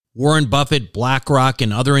Warren Buffett, BlackRock,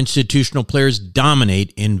 and other institutional players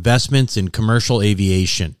dominate investments in commercial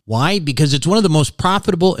aviation. Why? Because it's one of the most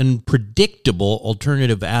profitable and predictable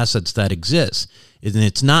alternative assets that exists, and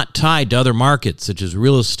it's not tied to other markets such as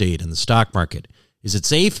real estate and the stock market. Is it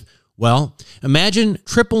safe? Well, imagine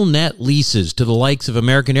triple net leases to the likes of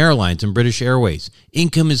American Airlines and British Airways.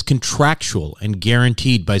 Income is contractual and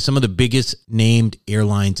guaranteed by some of the biggest named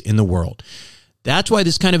airlines in the world. That's why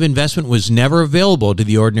this kind of investment was never available to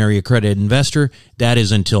the ordinary accredited investor. That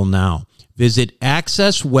is until now. Visit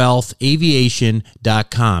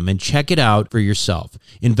accesswealthaviation.com and check it out for yourself.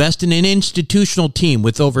 Invest in an institutional team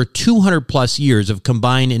with over 200 plus years of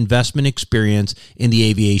combined investment experience in the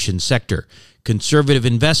aviation sector. Conservative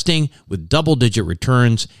investing with double-digit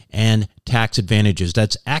returns and tax advantages.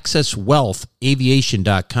 That's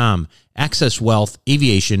accesswealthaviation.com.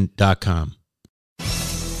 accesswealthaviation.com.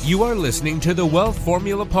 You are listening to the Wealth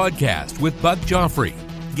Formula Podcast with Buck Joffrey.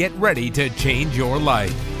 Get ready to change your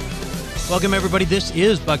life. Welcome, everybody. This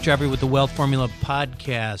is Buck Joffrey with the Wealth Formula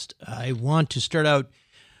Podcast. I want to start out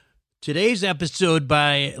today's episode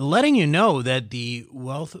by letting you know that the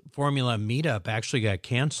Wealth Formula meetup actually got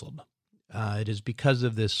canceled. It is because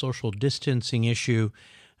of this social distancing issue.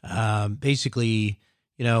 Basically,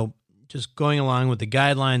 just going along with the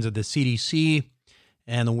guidelines of the CDC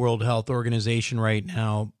and the World Health Organization right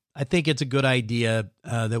now. I think it's a good idea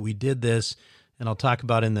that we did this, and I'll talk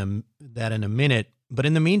about that in a minute. But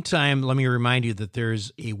in the meantime, let me remind you that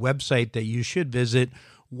there's a website that you should visit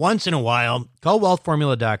once in a while called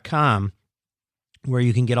wealthformula.com, where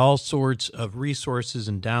you can get all sorts of resources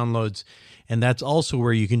and downloads. And that's also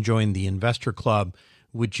where you can join the Investor Club,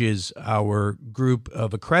 which is our group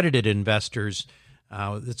of accredited investors.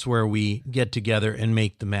 That's where we get together and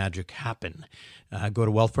make the magic happen. Go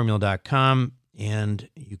to wealthformula.com and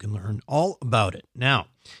you can learn all about it. Now,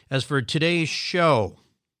 as for today's show,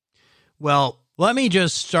 well, let me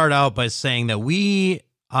just start out by saying that we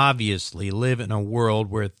obviously live in a world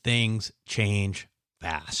where things change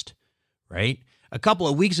fast, right? A couple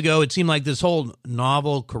of weeks ago, it seemed like this whole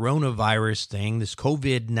novel coronavirus thing, this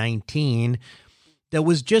COVID-19, that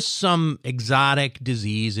was just some exotic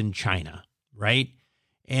disease in China, right?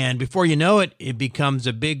 And before you know it, it becomes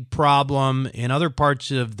a big problem in other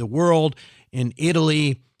parts of the world. In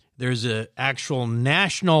Italy, there's an actual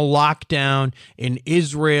national lockdown. In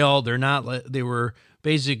Israel, they were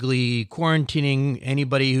basically quarantining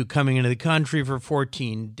anybody who coming into the country for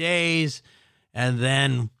 14 days. And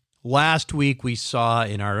then last week, we saw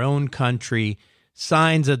in our own country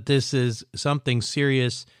signs that this is something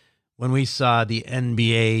serious when we saw the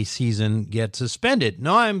NBA season get suspended.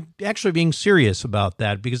 No, I'm actually being serious about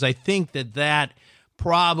that because I think that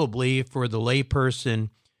probably for the layperson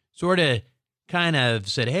sort of kind of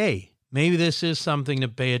said, hey, maybe this is something to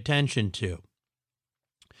pay attention to.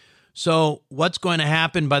 So what's going to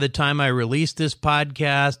happen by the time I release this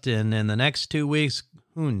podcast and in the next 2 weeks?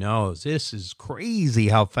 Who knows? This is crazy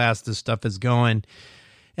how fast this stuff is going.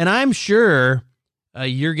 And I'm sure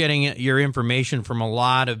you're getting your information from a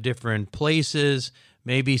lot of different places,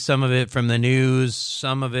 maybe some of it from the news,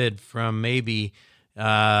 some of it from maybe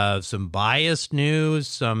some biased news,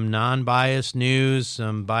 some non-biased news,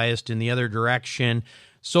 some biased in the other direction,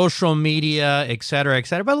 social media, et cetera, et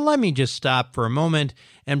cetera. But let me just stop for a moment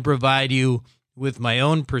and provide you with my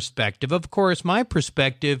own perspective. Of course, my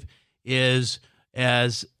perspective is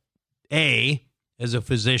as a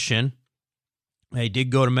physician. I did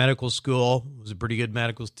go to medical school, was a pretty good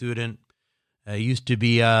medical student. I used to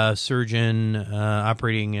be a surgeon,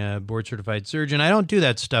 operating board-certified surgeon. I don't do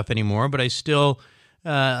that stuff anymore, but I still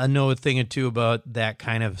know a thing or two about that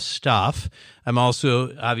kind of stuff. I'm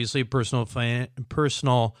also obviously a personal finance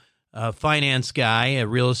guy, a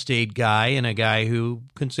real estate guy, and a guy who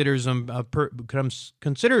considers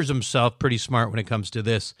himself pretty smart when it comes to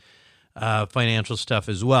this financial stuff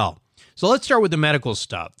as well. So let's start with the medical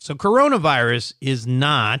stuff. So coronavirus is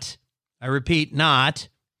not, I repeat, not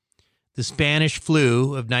the Spanish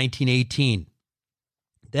flu of 1918.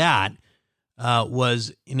 That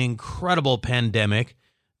was an incredible pandemic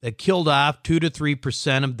that killed off 2 to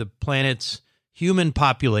 3% of the planet's human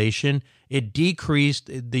population. It decreased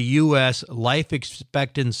the U.S. life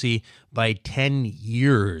expectancy by 10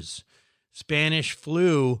 years. Spanish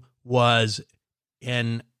flu was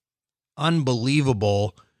an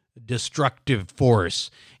unbelievable destructive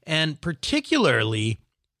force, and particularly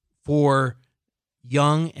for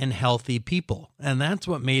young and healthy people. And that's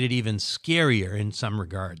what made it even scarier in some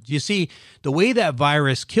regards. You see, the way that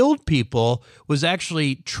virus killed people was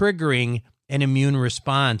actually triggering an immune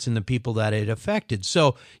response in the people that it affected.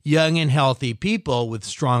 So young and healthy people with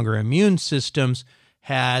stronger immune systems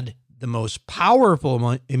had the most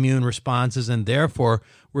powerful immune responses, and therefore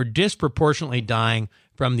were disproportionately dying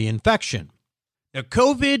from the infection. Now,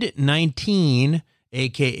 COVID-19,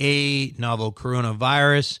 aka novel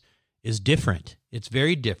coronavirus, is different. It's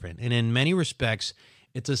very different. And in many respects,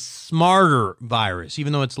 it's a smarter virus.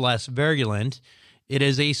 Even though it's less virulent, it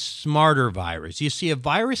is a smarter virus. You see, a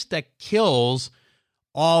virus that kills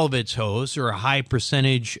all of its hosts or a high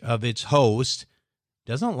percentage of its hosts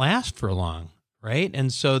doesn't last for long, right?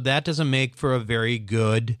 And so that doesn't make for a very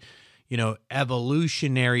good,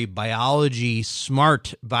 evolutionary biology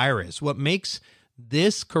smart virus. What makes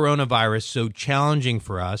this coronavirus so challenging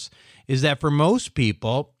for us is that for most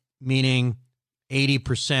people, meaning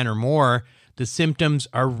 80% or more, the symptoms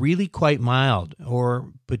are really quite mild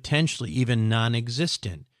or potentially even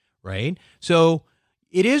non-existent, right? So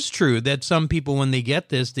it is true that some people, when they get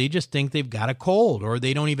this, they just think they've got a cold or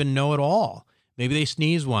they don't even know at all. Maybe they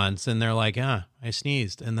sneeze once and they're like, I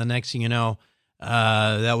sneezed. And the next thing you know,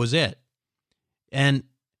 that was it. And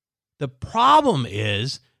the problem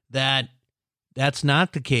is that that's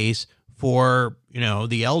not the case for,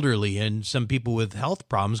 the elderly and some people with health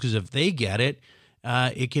problems, because if they get it,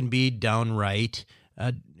 it can be downright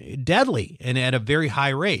deadly and at a very high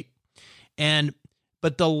rate.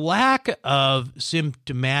 But the lack of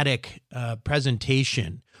symptomatic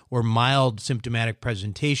presentation or mild symptomatic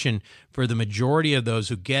presentation for the majority of those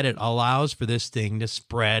who get it allows for this thing to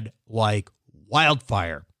spread like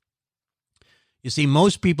wildfire. You see,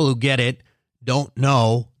 most people who get it don't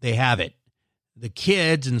know they have it. The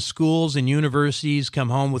kids in schools and universities come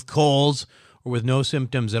home with colds or with no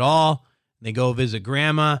symptoms at all. They go visit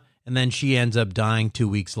grandma, and then she ends up dying 2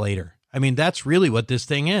 weeks later. I mean, that's really what this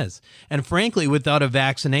thing is. And frankly, without a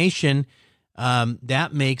vaccination,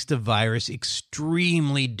 that makes the virus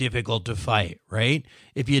extremely difficult to fight, right?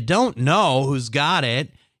 If you don't know who's got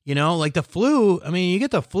it, like the flu, you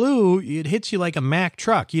get the flu, it hits you like a Mack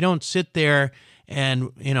truck. You don't sit there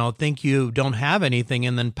and, think you don't have anything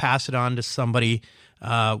and then pass it on to somebody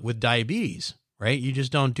with diabetes, right? You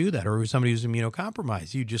just don't do that. Or somebody who's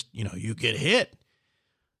immunocompromised. You just, you get hit.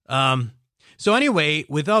 So anyway,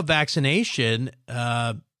 without vaccination,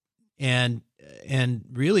 and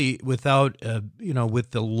really without,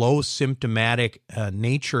 with the low symptomatic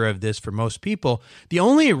nature of this for most people, the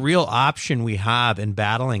only real option we have in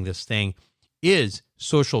battling this thing is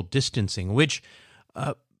social distancing, which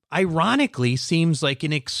ironically seems like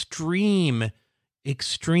an extreme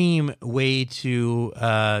way to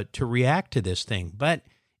react to this thing, but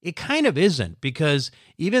it kind of isn't, because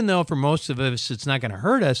even though for most of us it's not going to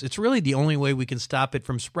hurt us, it's really the only way we can stop it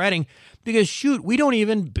from spreading. Because shoot, we don't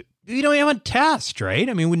even test,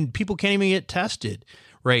 right? When people can't even get tested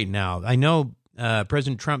right now. I know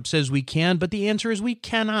President Trump says we can, but the answer is we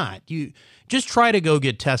cannot. You just try to go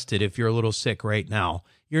get tested if you're a little sick right now.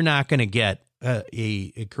 You're not going to get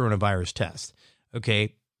a coronavirus test,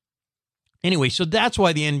 okay? Anyway, so that's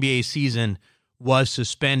why the NBA season was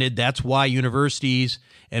suspended. That's why universities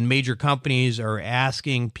and major companies are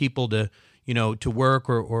asking people to, to work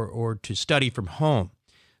or to study from home.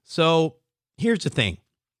 So here's the thing.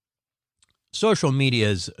 Social media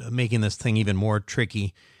is making this thing even more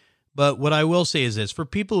tricky. But what I will say is this: for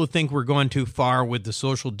people who think we're going too far with the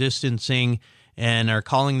social distancing and are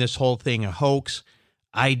calling this whole thing a hoax,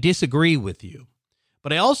 I disagree with you.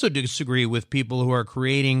 But I also disagree with people who are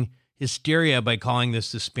creating hysteria by calling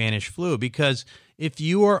this the Spanish flu, because if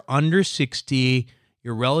you are under 60,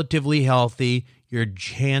 you're relatively healthy, your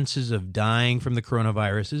chances of dying from the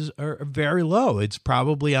coronavirus are very low. It's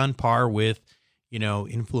probably on par with,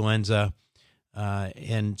 influenza.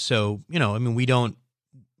 And so, we don't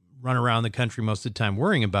run around the country most of the time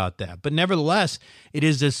worrying about that. But nevertheless, it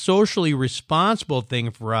is a socially responsible thing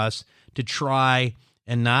for us to try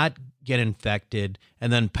and not get infected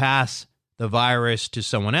and then pass the virus to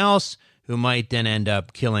someone else who might then end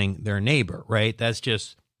up killing their neighbor, right? That's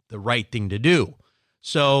just the right thing to do.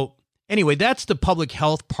 So anyway, that's the public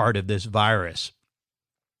health part of this virus.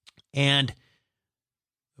 And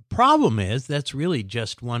the problem is that's really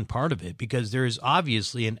just one part of it, because there is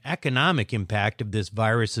obviously an economic impact of this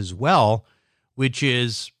virus as well, which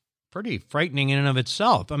is pretty frightening in and of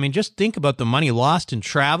itself. Just think about the money lost in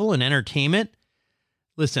travel and entertainment.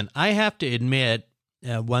 Listen, I have to admit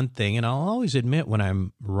one thing, and I'll always admit when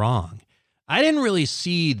I'm wrong. I didn't really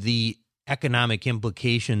see the economic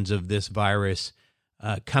implications of this virus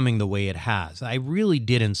coming the way it has. I really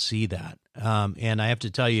didn't see that. And I have to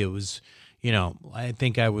tell you, it was, I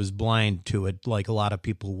think I was blind to it like a lot of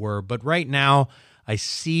people were. But right now, I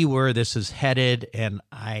see where this is headed, and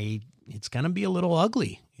it's going to be a little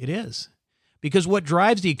ugly. It is. Because what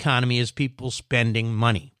drives the economy is people spending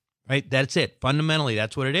money, right? That's it. Fundamentally,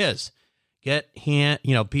 that's what it is. Get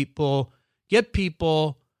people, get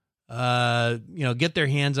their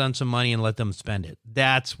hands on some money and let them spend it.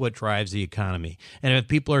 That's what drives the economy. And if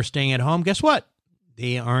people are staying at home, guess what?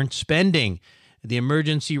 They aren't spending. The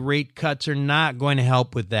emergency rate cuts are not going to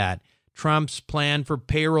help with that. Trump's plan for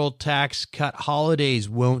payroll tax cut holidays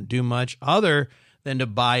won't do much other than to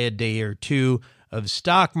buy a day or two of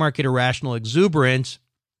stock market irrational exuberance,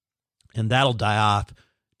 and that'll die off,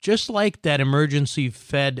 just like that emergency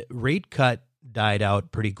Fed rate cut died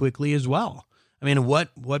out pretty quickly as well. I mean,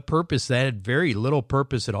 what purpose? That had very little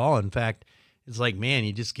purpose at all. In fact, it's like, man,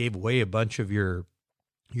 you just gave away a bunch of your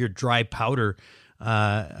dry powder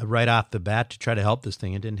right off the bat to try to help this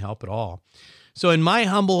thing. It didn't help at all. So in my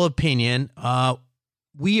humble opinion,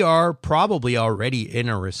 we are probably already in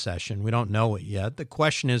a recession. We don't know it yet. The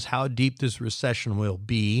question is how deep this recession will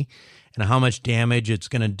be and how much damage it's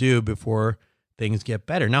going to do before things get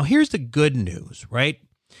better. Now, here's the good news, right?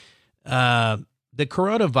 The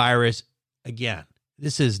coronavirus, again,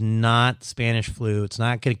 this is not Spanish flu. It's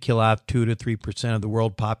not going to kill off 2 to 3% of the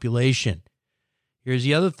world population. Here's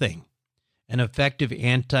the other thing. An effective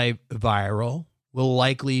antiviral will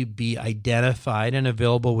likely be identified and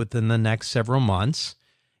available within the next several months.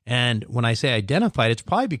 And when I say identified, it's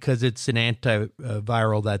probably because it's an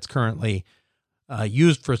antiviral that's currently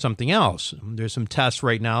used for something else. There's some tests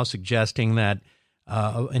right now suggesting that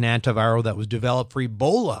an antiviral that was developed for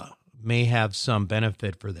Ebola may have some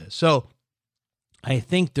benefit for this. So I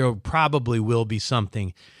think there probably will be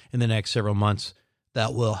something in the next several months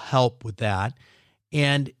that will help with that.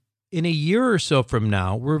 And in a year or so from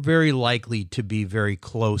now, we're very likely to be very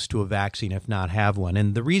close to a vaccine, if not have one.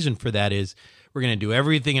 And the reason for that is we're going to do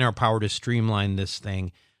everything in our power to streamline this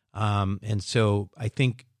thing. And so I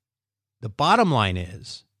think the bottom line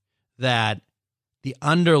is that the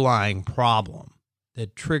underlying problem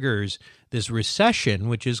that triggers this recession,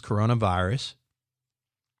 which is coronavirus,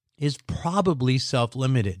 is probably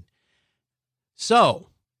self-limited. So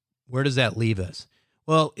where does that leave us?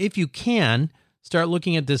 Well, if you can, start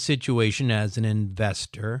looking at this situation as an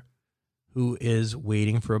investor who is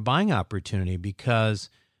waiting for a buying opportunity because,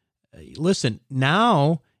 listen,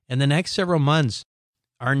 now and the next several months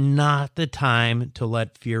are not the time to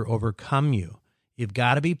let fear overcome you. You've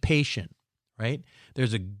got to be patient, right?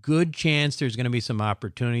 There's a good chance there's going to be some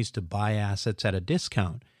opportunities to buy assets at a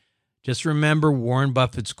discount. Just remember Warren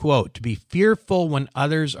Buffett's quote, to be fearful when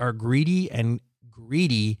others are greedy and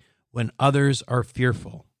greedy when others are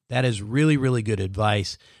fearful. That is really, really good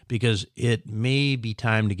advice because it may be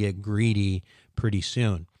time to get greedy pretty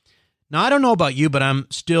soon. Now, I don't know about you, but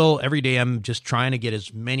every day I'm just trying to get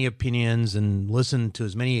as many opinions and listen to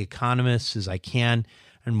as many economists as I can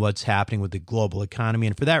and what's happening with the global economy.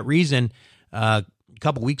 And for that reason, a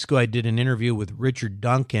couple weeks ago, I did an interview with Richard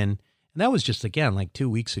Duncan, and that was just, again, like 2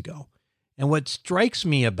 weeks ago. And what strikes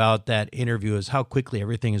me about that interview is how quickly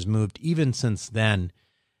everything has moved, even since then.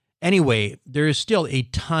 Anyway, there is still a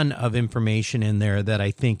ton of information in there that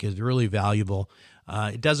I think is really valuable.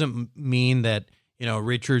 It doesn't mean that,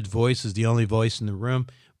 Richard's voice is the only voice in the room,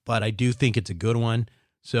 but I do think it's a good one.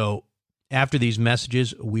 So after these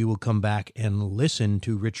messages, we will come back and listen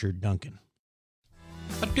to Richard Duncan.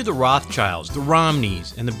 What do the Rothschilds, the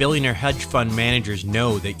Romneys, and the billionaire hedge fund managers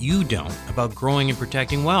know that you don't about growing and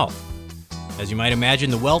protecting wealth? As you might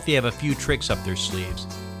imagine, the wealthy have a few tricks up their sleeves.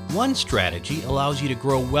 One strategy allows you to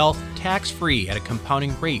grow wealth tax-free at a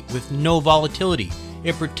compounding rate with no volatility.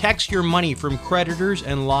 It protects your money from creditors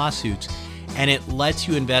and lawsuits, and it lets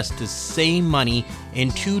you invest the same money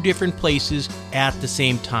in 2 different places at the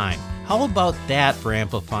same time. How about that for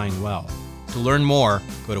amplifying wealth? To learn more,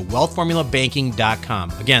 go to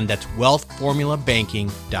wealthformulabanking.com. Again, that's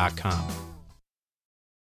wealthformulabanking.com.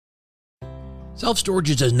 Self-storage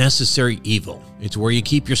is a necessary evil. It's where you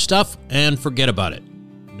keep your stuff and forget about it.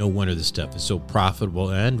 No wonder this stuff is so profitable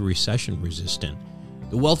and recession-resistant.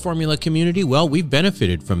 The Wealth Formula community, well, we've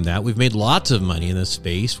benefited from that. We've made lots of money in this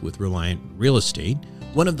space with Reliant Real Estate,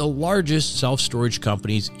 one of the largest self-storage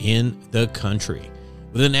companies in the country.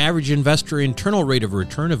 With an average investor internal rate of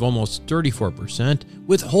return of almost 34%,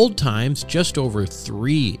 with hold times just over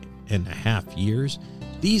 3.5 years,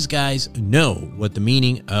 these guys know what the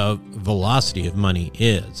meaning of velocity of money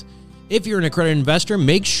is. If you're an accredited investor,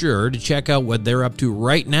 make sure to check out what they're up to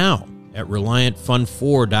right now at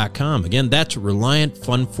ReliantFund4.com. Again, that's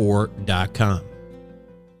ReliantFund4.com.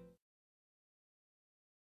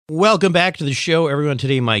 Welcome back to the show, everyone.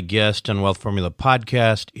 Today, my guest on Wealth Formula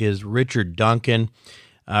Podcast is Richard Duncan.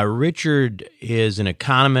 Richard is an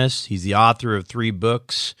economist. He's the author of 3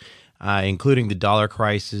 books, including The Dollar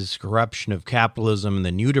Crisis, Corruption of Capitalism, and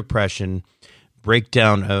The New Depression,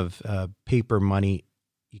 breakdown of paper money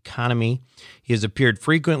economy. He has appeared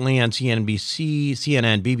frequently on CNBC,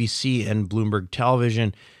 CNN, BBC, and Bloomberg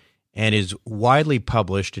Television, and is widely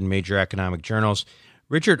published in major economic journals.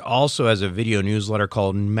 Richard also has a video newsletter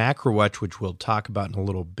called MacroWatch, which we'll talk about in a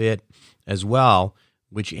little bit as well,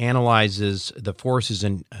 which analyzes the forces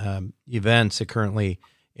and events that currently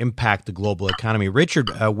impact the global economy. Richard,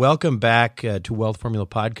 welcome back to Wealth Formula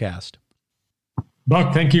Podcast.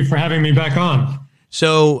 Buck, thank you for having me back on.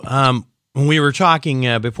 So when we were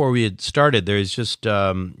talking before we had started, there's just,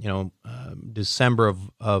 December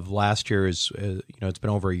of last year is, it's been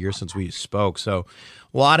over a year since we spoke. So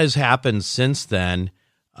a lot has happened since then.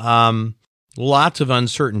 Lots of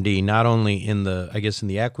uncertainty, not only in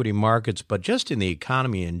the equity markets, but just in the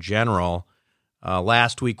economy in general.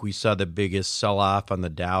 Last week, we saw the biggest sell-off on the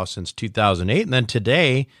Dow since 2008. And then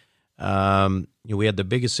today, we had the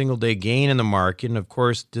biggest single-day gain in the market. And, of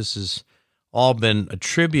course, this has all been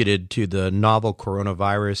attributed to the novel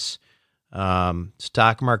coronavirus.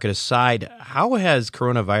 Stock market aside, how has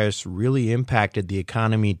coronavirus really impacted the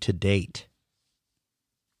economy to date?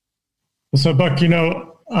 So, Buck,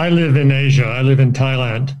 I live in Asia. I live in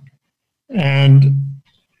Thailand. And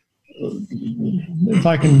if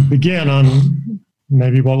I can begin on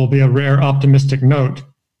maybe what will be a rare optimistic note,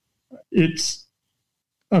 it's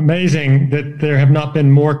amazing that there have not been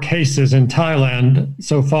more cases in Thailand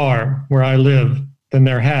so far where I live than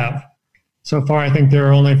there have. So far, I think there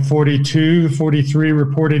are only 43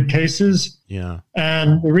 reported cases. Yeah.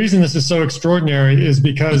 And the reason this is so extraordinary is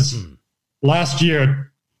because last year,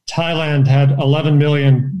 Thailand had 11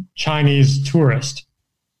 million Chinese tourists.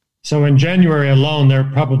 So in January alone, there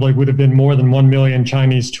probably would have been more than 1 million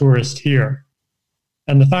Chinese tourists here.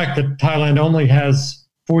 And the fact that Thailand only has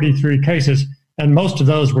 43 cases, and most of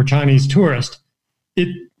those were Chinese tourists,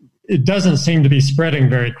 it doesn't seem to be spreading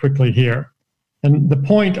very quickly here. And the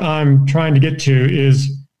point I'm trying to get to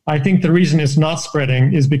is I think the reason it's not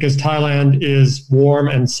spreading is because Thailand is warm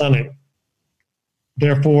and sunny.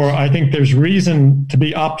 Therefore, I think there's reason to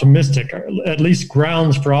be optimistic, or at least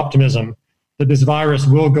grounds for optimism, that this virus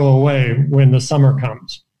will go away when the summer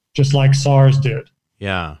comes, just like SARS did.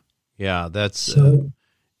 Yeah, that's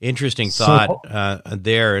interesting thought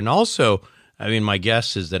there. And also, my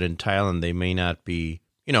guess is that in Thailand, they may not be,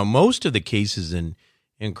 most of the cases in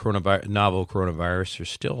novel coronavirus are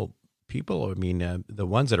still people. The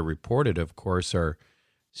ones that are reported, of course, are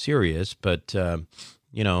serious, but,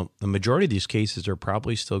 the majority of these cases are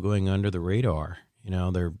probably still going under the radar.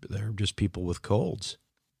 They're just people with colds.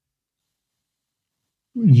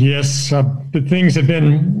 Yes, but things have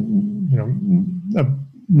been,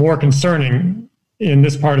 more concerning in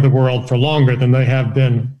this part of the world for longer than they have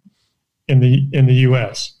been in the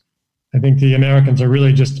U.S. I think the Americans are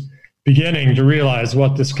really just beginning to realize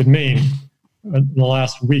what this could mean in the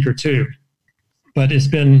last week or two. But it's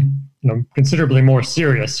been, considerably more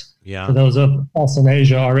serious for those of us in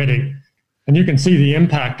Asia already. And you can see the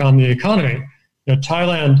impact on the economy.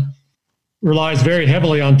 Thailand relies very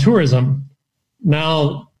heavily on tourism.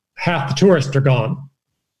 Now half the tourists are gone.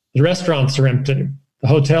 The restaurants are empty. The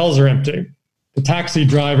hotels are empty. The taxi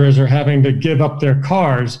drivers are having to give up their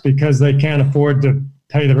cars because they can't afford to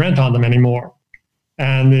pay the rent on them anymore.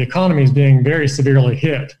 And the economy is being very severely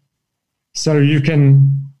hit. So you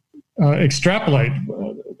can extrapolate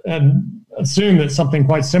and assume that something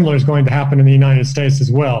quite similar is going to happen in the United States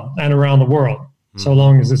as well and around the world, so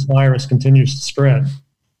long as this virus continues to spread.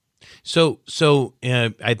 So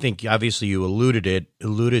I think obviously you alluded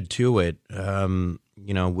to it,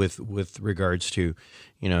 with regards to,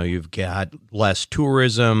 you've got less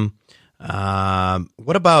tourism.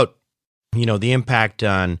 What about, the impact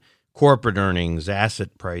on corporate earnings,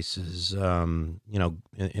 asset prices, in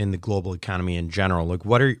the global economy in general? Like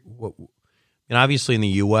and obviously in the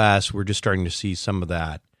U.S., we're just starting to see some of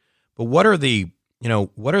that. But what are the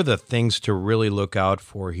things to really look out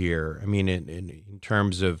for here? In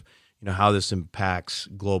terms of, how this impacts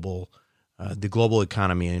the global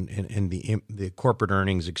economy and the corporate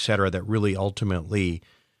earnings, et cetera, that really ultimately,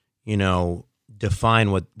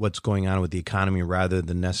 define what's going on with the economy rather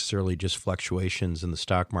than necessarily just fluctuations in the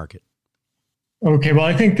stock market. Okay, well,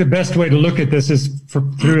 I think the best way to look at this is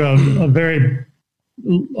through a very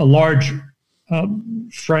large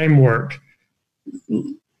framework.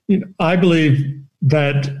 I believe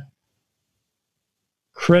that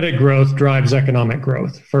credit growth drives economic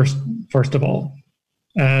growth, first of all.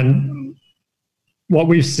 And what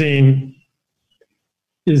we've seen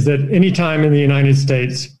is that anytime in the United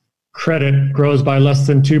States credit grows by less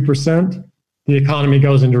than 2%, the economy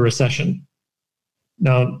goes into recession.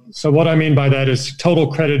 Now, so what I mean by that is total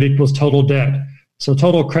credit equals total debt. So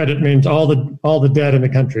total credit means all the debt in the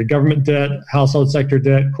country: government debt, household sector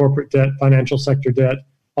debt, corporate debt, financial sector debt,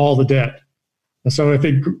 all the debt. And so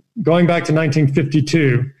going back to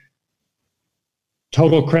 1952,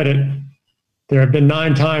 total credit, there have been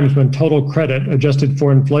 9 times when total credit adjusted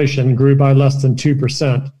for inflation grew by less than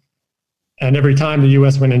 2%. And every time the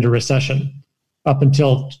U.S. went into recession up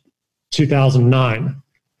until 2009.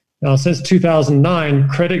 Now, since 2009,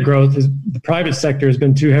 credit growth the private sector has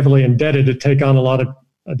been too heavily indebted to take on a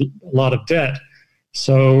lot of debt.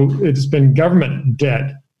 So it's been government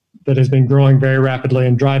debt that has been growing very rapidly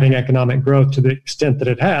and driving economic growth to the extent that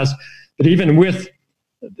it has. But even with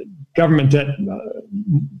government debt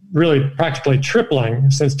really practically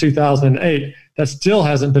tripling since 2008, that still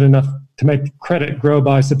hasn't been enough to make credit grow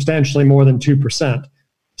by substantially more than 2%.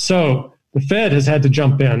 So the Fed has had to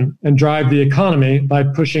jump in and drive the economy by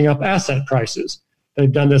pushing up asset prices.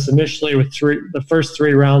 They've done this initially with the first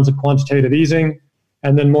 3 rounds of quantitative easing,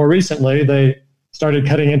 and then more recently they started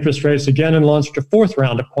cutting interest rates again and launched a 4th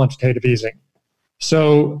round of quantitative easing.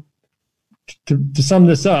 So to sum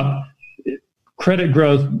this up, credit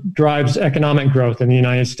growth drives economic growth in the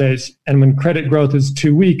United States, and when credit growth is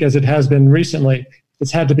too weak, as it has been recently,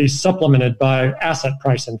 it's had to be supplemented by asset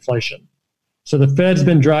price inflation. So the Fed's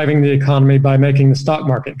been driving the economy by making the stock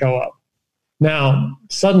market go up. Now,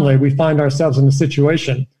 suddenly we find ourselves in a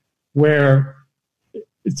situation where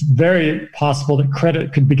it's very possible that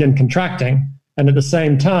credit could begin contracting, and at the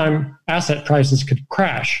same time, asset prices could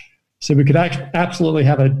crash. So we could absolutely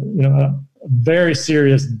have a very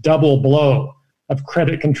serious double blow of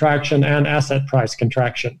credit contraction and asset price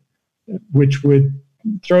contraction, which would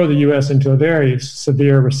throw the U.S. into a very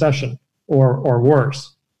severe recession or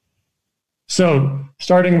worse. So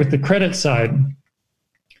starting with the credit side,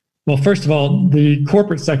 well, first of all, the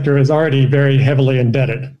corporate sector is already very heavily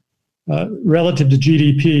indebted. Relative to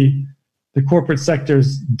GDP, the corporate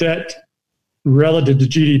sector's debt relative to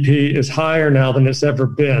GDP is higher now than it's ever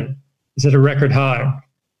been. It's at a record high.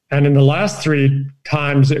 And in the last 3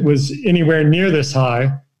 times it was anywhere near this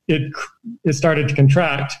high, it started to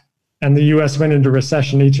contract, and the U.S. went into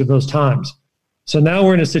recession each of those times. So now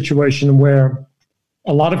we're in a situation where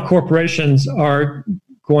a lot of corporations are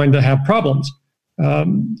going to have problems.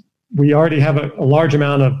 We already have a large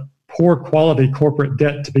amount of poor quality corporate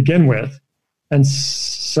debt to begin with. And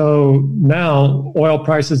so now oil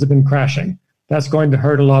prices have been crashing. That's going to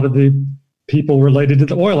hurt a lot of the people related to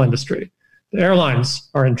the oil industry. The airlines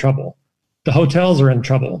are in trouble. The hotels are in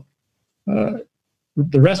trouble. The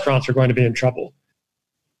restaurants are going to be in trouble.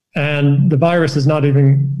 And the virus is not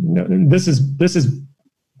even, this is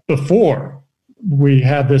before we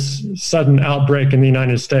had this sudden outbreak in the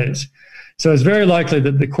United States. So it's very likely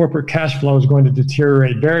that the corporate cash flow is going to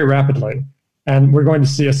deteriorate very rapidly, and we're going to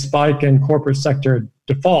see a spike in corporate sector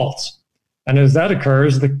defaults. And as that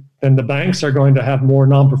occurs, then the banks are going to have more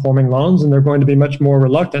non-performing loans, and they're going to be much more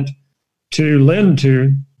reluctant to lend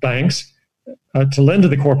to banks, to lend to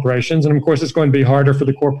the corporations. And of course, it's going to be harder for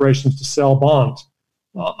the corporations to sell bonds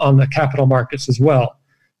on the capital markets as well.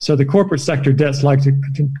 So the corporate sector debt's like to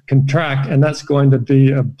contract, and that's going to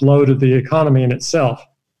be a blow to the economy in itself.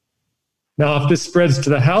 Now, if this spreads to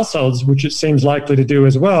the households, which it seems likely to do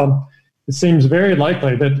as well, it seems very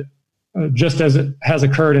likely that just as it has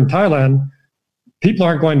occurred in Thailand, people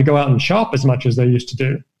aren't going to go out and shop as much as they used to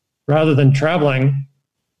do. Rather than traveling,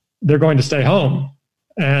 they're going to stay home,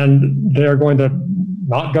 and they're going to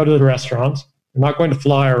not go to the restaurants. They're not going to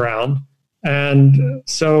fly around. And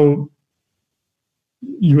so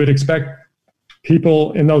you would expect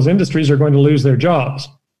people in those industries are going to lose their jobs.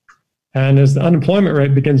 And as the unemployment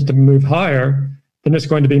rate begins to move higher, then it's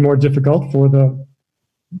going to be more difficult for the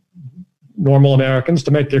normal Americans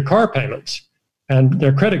to make their car payments and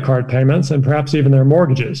their credit card payments and perhaps even their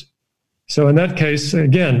mortgages. So in that case,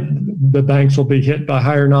 again, the banks will be hit by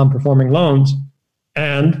higher non-performing loans,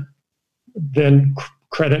 and then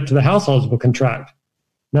credit to the households will contract.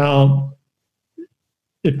 Now,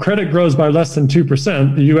 if credit grows by less than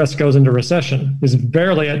 2%, the U.S. goes into recession. It's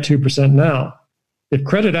barely at 2% now. If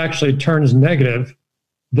credit actually turns negative,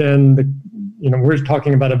 then we're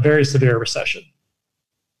talking about a very severe recession.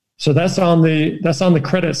 So that's on the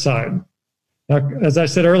credit side. Now, as I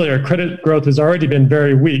said earlier, credit growth has already been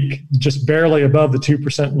very weak, just barely above the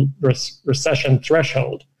 2% recession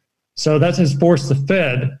threshold. So that has forced the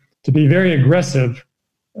Fed to be very aggressive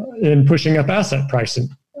in pushing up asset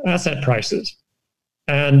prices.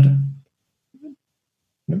 And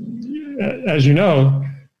as you know,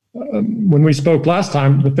 when we spoke last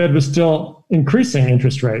time, the Fed was still increasing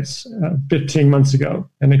interest rates 15 months ago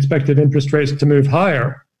and expected interest rates to move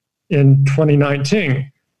higher in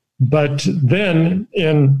 2019. But then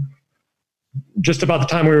in just about the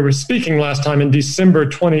time we were speaking last time in December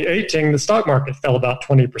 2018, the stock market fell about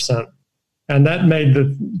 20%. And that made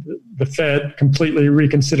the Fed completely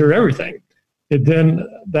reconsider everything. It then,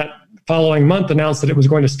 that following month, announced that it was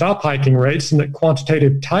going to stop hiking rates and that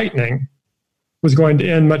quantitative tightening was going to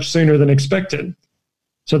end much sooner than expected.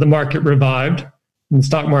 So the market revived and the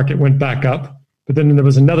stock market went back up. But then there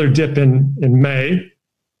was another dip in May.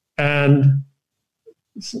 And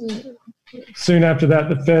soon after that,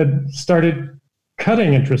 the Fed started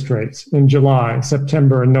cutting interest rates in July,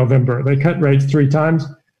 September, and November. They cut rates 3 times.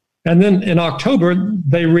 And then in October,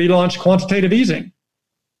 they relaunched quantitative easing.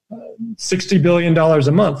 $60 billion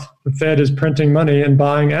a month. The Fed is printing money and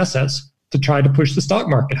buying assets to try to push the stock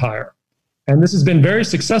market higher. And this has been very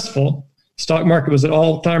successful. Stock market was at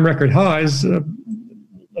all-time record highs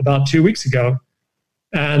about 2 weeks ago,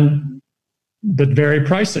 but very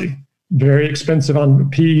pricey, very expensive on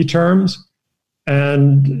PE terms.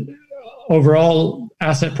 And overall,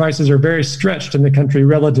 asset prices are very stretched in the country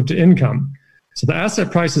relative to income. So the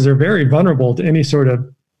asset prices are very vulnerable to any sort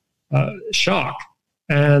of shock.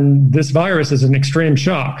 And this virus is an extreme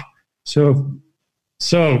shock. So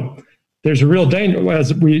there's a real danger.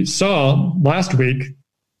 As we saw last week,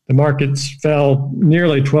 the markets fell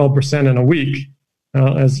nearly 12% in a week.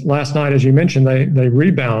 As last night, as you mentioned, they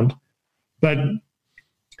rebound. But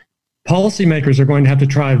policymakers are going to have to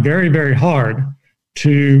try very, very hard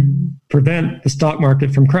to prevent the stock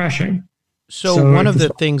market from crashing. So one of the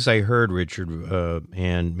things I heard, Richard,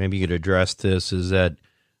 and maybe you could address this, is that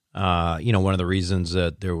one of the reasons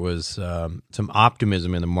that there was some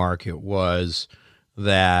optimism in the market was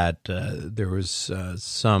that there was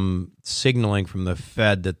some signaling from the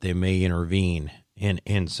Fed that they may intervene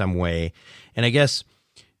in some way. And I guess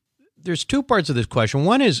there's 2 parts of this question.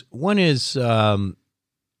 One is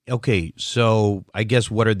okay, so I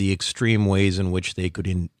guess what are the extreme ways in which they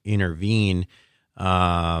could intervene?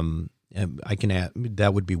 I can add,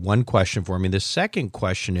 that would be one question for me. The second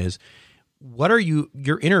question is, what are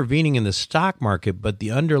you're intervening in the stock market, but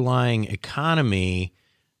the underlying economy,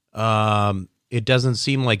 it doesn't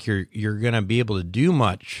seem like you're going to be able to do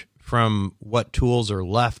much from what tools are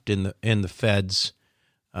left in the Fed's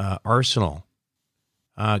arsenal.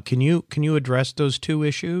 Can you address those 2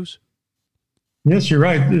 issues? Yes, you're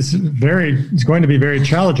right. It's going to be very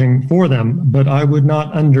challenging for them, but I would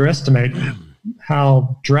not underestimate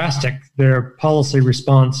how drastic their policy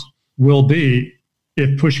response will be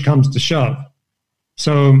if push comes to shove.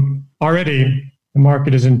 So already the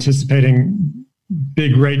market is anticipating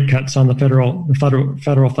big rate cuts on the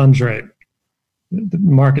federal funds rate. The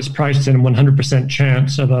market's priced in a 100%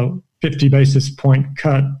 chance of a 50 basis point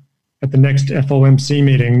cut at the next FOMC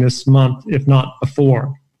meeting this month, if not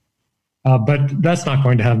before. But that's not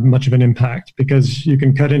going to have much of an impact because you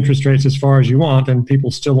can cut interest rates as far as you want and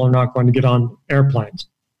people still are not going to get on airplanes.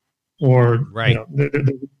 Or, right.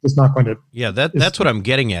 It's not going to. Yeah, that's what I'm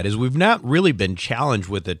getting at, is we've not really been challenged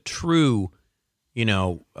with a true,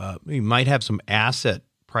 we might have some asset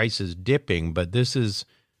prices dipping, but this is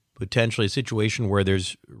potentially a situation where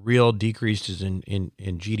there's real decreases in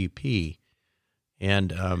GDP.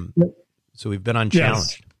 And so we've been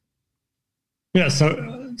unchallenged. Yes.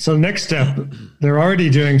 So next step, they're already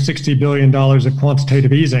doing $60 billion of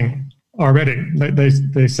quantitative easing already.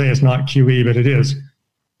 They say it's not QE, but it is.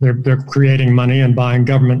 They're creating money and buying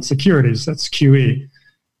government securities. That's QE.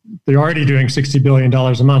 They're already doing $60 billion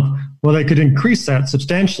a month. Well, they could increase that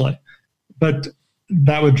substantially, but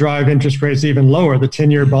that would drive interest rates even lower. The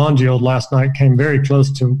 10-year bond yield last night came very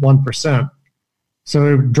close to 1%. So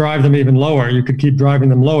it would drive them even lower. You could keep driving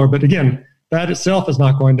them lower. But again, that itself is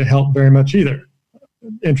not going to help very much either.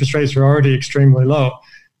 Interest rates are already extremely low.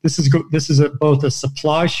 This is both a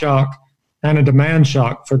supply shock and a demand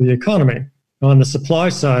shock for the economy. On the supply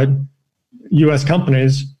side, U.S.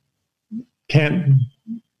 companies can't,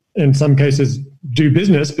 in some cases, do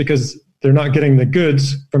business because they're not getting the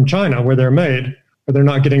goods from China where they're made, or they're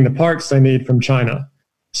not getting the parts they need from China.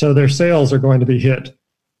 So their sales are going to be hit.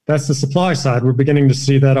 That's the supply side. We're beginning to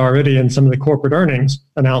see that already in some of the corporate earnings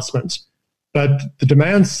announcements. But the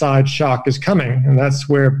demand side shock is coming, and that's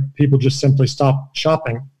where people just simply stop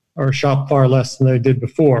shopping or shop far less than they did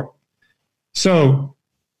before. So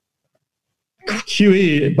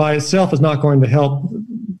QE by itself is not going to help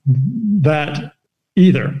that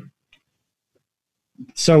either.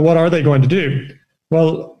 So what are they going to do?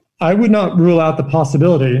 Well, I would not rule out the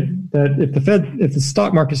possibility that if the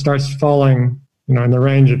stock market starts falling, in the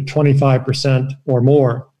range of 25% or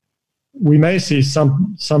more, we may see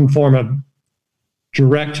some form of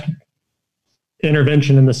direct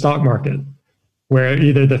intervention in the stock market, where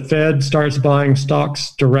either the Fed starts buying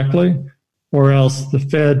stocks directly, or else the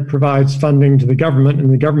Fed provides funding to the government,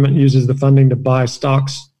 and the government uses the funding to buy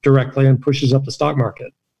stocks directly and pushes up the stock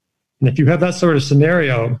market. And if you have that sort of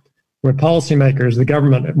scenario where policymakers, the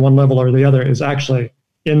government at one level or the other, is actually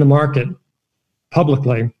in the market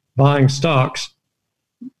publicly buying stocks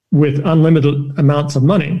with unlimited amounts of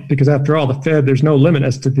money, because after all, the Fed, there's no limit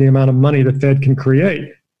as to the amount of money the Fed can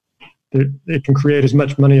create. It can create as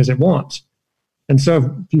much money as it wants. And so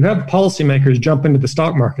if you have policymakers jump into the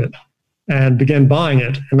stock market and begin buying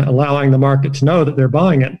it and allowing the market to know that they're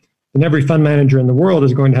buying it, then every fund manager in the world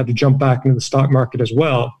is going to have to jump back into the stock market as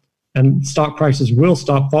well. And stock prices will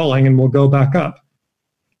stop falling and will go back up.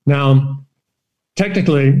 Now,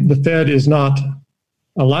 technically, the Fed is not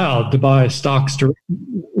allowed to buy stocks but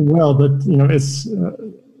its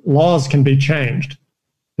laws can be changed.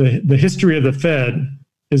 The history of the Fed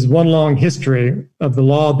is one long history of the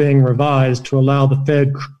law being revised to allow the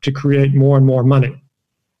Fed to create more and more money. I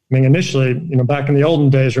mean, initially, back in the olden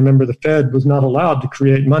days, remember, the Fed was not allowed to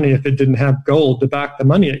create money if it didn't have gold to back the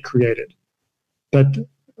money it created. But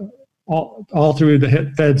all through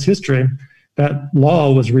the Fed's history, that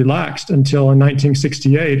law was relaxed until in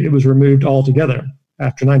 1968, it was removed altogether.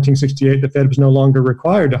 After 1968, the Fed was no longer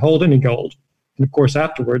required to hold any gold. And of course,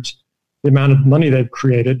 afterwards, the amount of money they've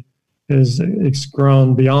created it's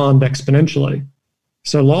grown beyond exponentially.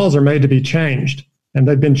 So laws are made to be changed, and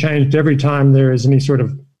they've been changed every time there is any sort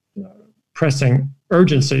of pressing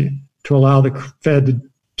urgency to allow the Fed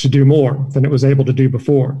to do more than it was able to do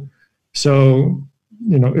before. So,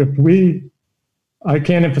 I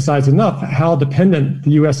can't emphasize enough how dependent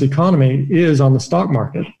the U.S. economy is on the stock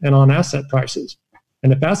market and on asset prices.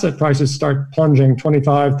 And if asset prices start plunging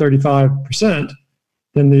 25, 35%,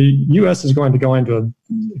 then the U.S. is going to go into an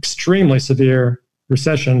extremely severe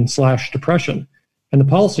recession/depression. And the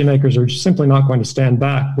policymakers are simply not going to stand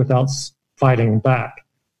back without fighting back.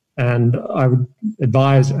 And I would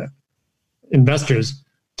advise investors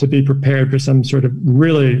to be prepared for some sort of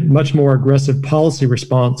really much more aggressive policy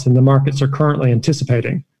response than the markets are currently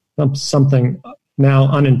anticipating, something now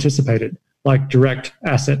unanticipated, like direct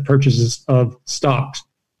asset purchases of stocks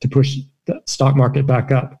to push the stock market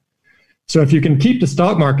back up. So if you can keep the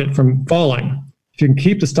stock market from falling, if you can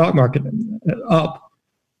keep the stock market up,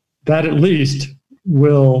 that at least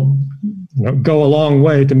will go a long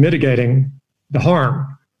way to mitigating the harm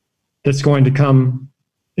that's going to come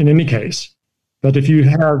in any case. But if you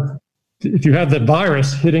have the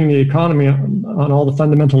virus hitting the economy on all the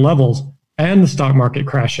fundamental levels and the stock market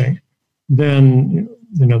crashing, then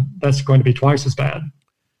that's going to be twice as bad.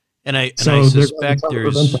 And I suspect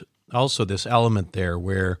there's also this element there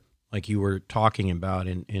where, like you were talking about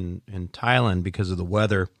in Thailand, because of the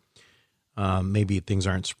weather, maybe things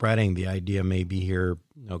aren't spreading. The idea may be here,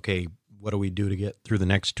 okay, what do we do to get through the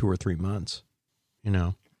next 2 or 3 months?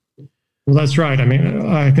 Well, that's right. I mean,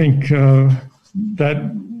 I think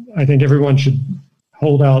everyone should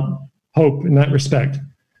hold out hope in that respect.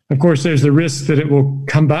 Of course, there's the risk that it will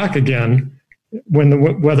come back again when the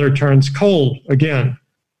weather turns cold again.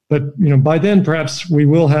 But by then, perhaps we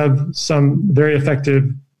will have some very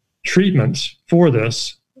effective treatments for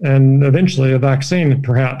this, and eventually a vaccine,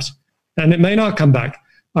 perhaps. And it may not come back.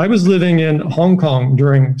 I was living in Hong Kong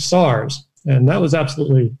during SARS, and that was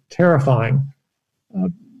absolutely terrifying.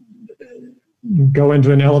 Go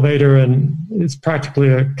into an elevator, and it's practically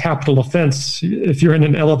a capital offense if you're in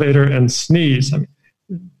an elevator and sneeze. I mean,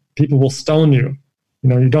 people will stone you.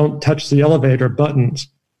 You don't touch the elevator buttons.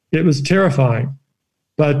 It was terrifying.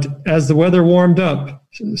 But as the weather warmed up,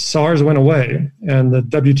 SARS went away, and the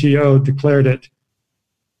WTO declared it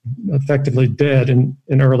effectively dead in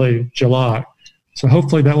early July. So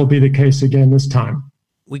hopefully that will be the case again this time.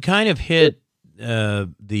 We kind of hit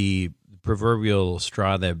the proverbial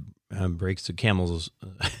straw that breaks the camel's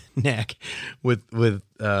neck with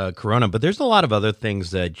Corona, but there's a lot of other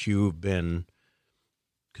things that you've been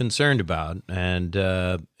concerned about, and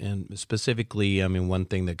specifically, I mean, one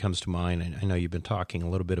thing that comes to mind, I know you've been talking a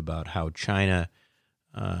little bit about how China,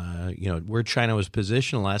 where China was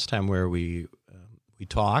positioned last time where we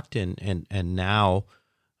talked, and now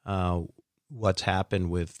what's happened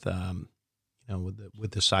with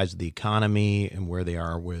with the size of the economy and where they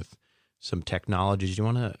are with some technologies. Do you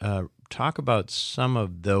want to talk about some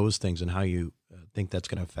of those things and how you think that's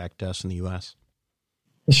going to affect us in the U.S.?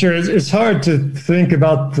 Sure. It's hard to think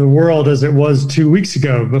about the world as it was 2 weeks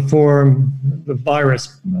ago before the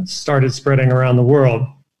virus started spreading around the world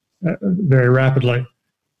very rapidly.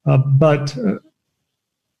 But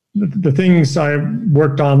the things I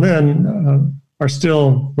worked on then are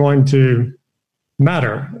still going to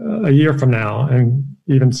matter a year from now and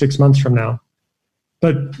even 6 months from now.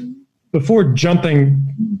 But before jumping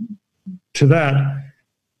to that,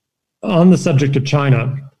 on the subject of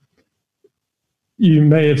China, you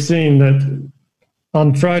may have seen that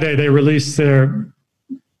on Friday they released their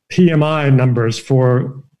PMI numbers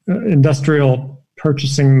for Industrial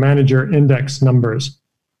Purchasing Manager Index numbers.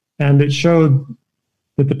 And it showed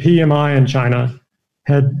that the PMI in China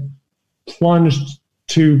had plunged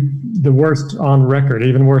to the worst on record,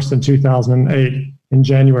 even worse than 2008 in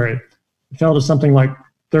January. It fell to something like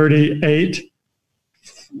 38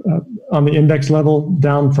 on the index level,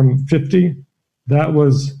 down from 50. That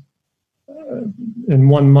was in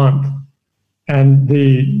 1 month. And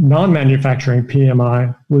the non-manufacturing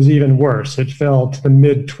PMI was even worse. It fell to the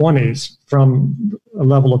mid-20s from a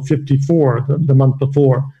level of 54 the month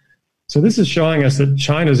before. So this is showing us that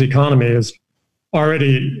China's economy is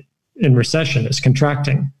already in recession, is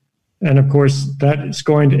contracting. And of course, that is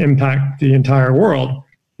going to impact the entire world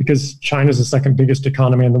because China is the second biggest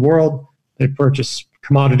economy in the world. They purchase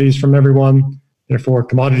commodities from everyone. Therefore,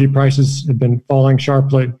 commodity prices have been falling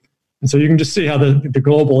sharply. And so you can just see how the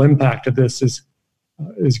global impact of this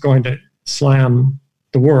is going to slam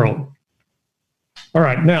the world. All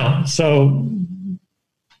right, now, so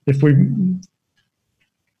if we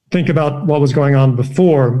think about what was going on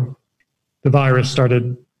before the virus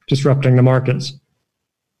started disrupting the markets,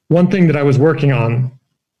 one thing that I was working on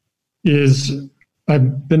is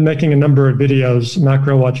I've been making a number of videos,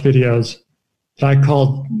 macro watch videos, that I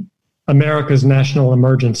called America's National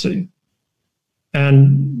Emergency.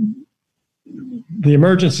 And the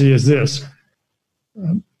emergency is this.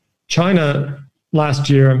 China last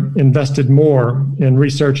year invested more in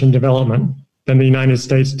research and development than the United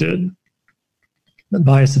States did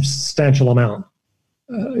by a substantial amount.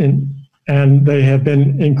 And they have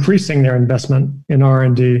been increasing their investment in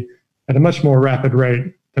R&D at a much more rapid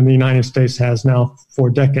rate than the United States has now for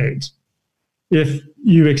decades. If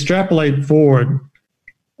you extrapolate forward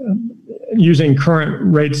using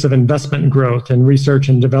current rates of investment growth in research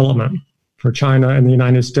and development for China and the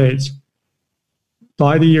United States,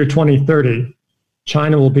 by the year 2030,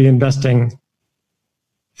 China will be investing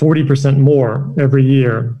 40% more every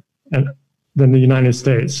year than the United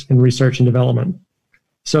States in research and development.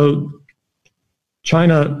 So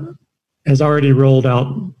China has already rolled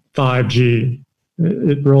out 5G.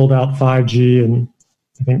 It rolled out 5G in,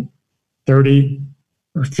 I think, 30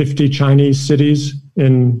 or 50 Chinese cities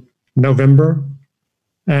in November.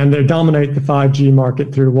 And they dominate the 5G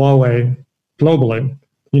market through Huawei globally.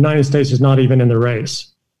 The United States is not even in the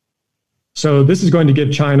race. So this is going to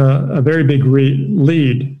give China a very big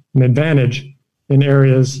lead, an advantage in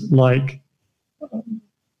areas like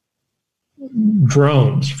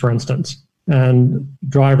drones, for instance, and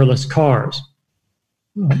driverless cars,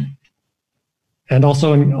 and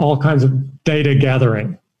also in all kinds of data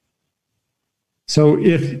gathering. So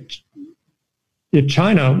if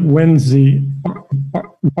China wins the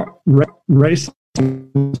race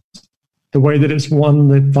the way that it's won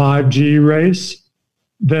the 5G race,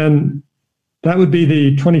 then that would be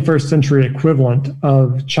the 21st century equivalent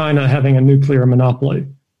of China having a nuclear monopoly.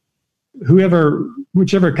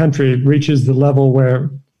 Whichever country reaches the level where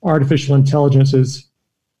artificial intelligence is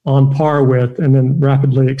on par with and then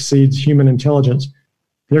rapidly exceeds human intelligence,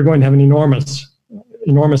 they're going to have an enormous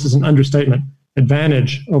is an understatement,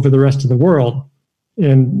 advantage over the rest of the world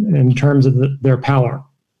in terms of their power,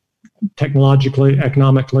 technologically,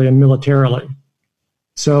 economically, and militarily.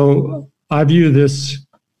 So I view this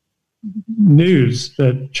news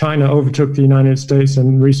that China overtook the United States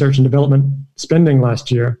in research and development spending last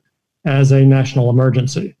year as a national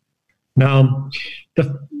emergency. Now,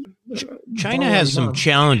 China has some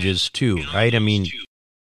challenges too, right? I mean,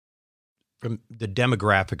 from the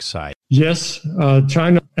demographic side. Yes,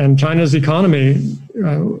 China's economy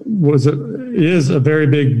is a very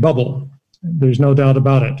big bubble. There's no doubt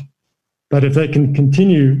about it. But if they can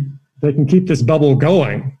keep this bubble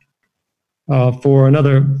going for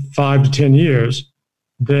another 5 to 10 years,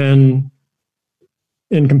 then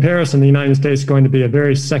in comparison, the United States is going to be a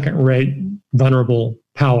very second-rate, vulnerable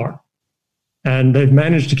power. And they've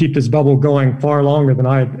managed to keep this bubble going far longer than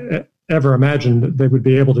I ever imagined that they would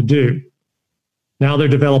be able to do. Now they're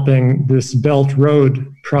developing this Belt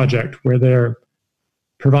Road project where they're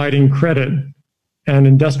providing credit and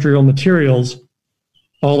industrial materials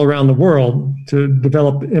all around the world to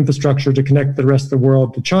develop infrastructure to connect the rest of the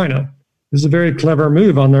world to China. This is a very clever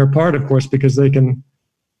move on their part, of course, because they can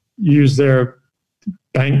use their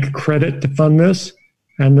bank credit to fund this,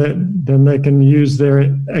 and then they can use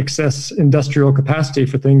their excess industrial capacity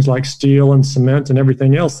for things like steel and cement and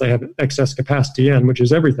everything else they have excess capacity in, which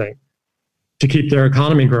is everything, to keep their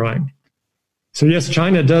economy growing. So yes,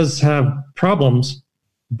 China does have problems,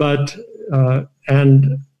 but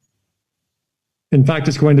and in fact,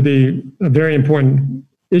 it's going to be a very important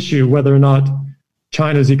issue whether or not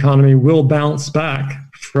China's economy will bounce back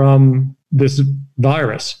from this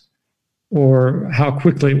virus, or how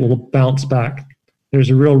quickly it will bounce back. There's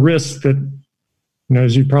a real risk that,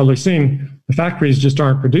 as you've probably seen, the factories just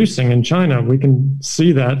aren't producing in China. We can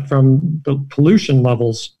see that from the pollution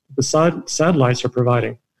levels the satellites are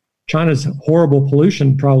providing. China's horrible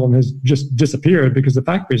pollution problem has just disappeared because the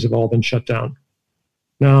factories have all been shut down.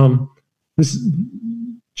 Now,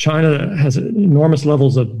 China has enormous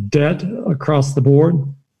levels of debt across the board,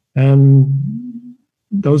 and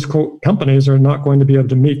those companies are not going to be able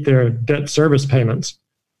to meet their debt service payments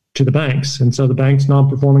to the banks. And so the banks'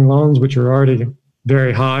 non-performing loans, which are already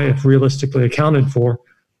very high, if realistically accounted for,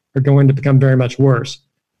 are going to become very much worse.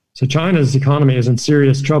 So China's economy is in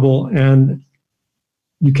serious trouble, and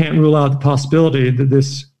you can't rule out the possibility that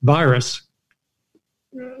this virus,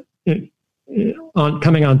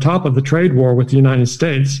 coming on top of the trade war with the United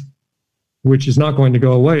States, which is not going to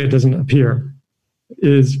go away, it doesn't appear,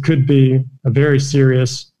 could be a very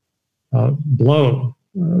serious blow,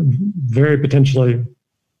 very potentially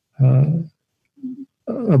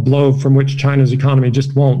a blow from which China's economy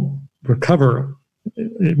just won't recover.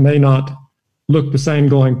 It may not look the same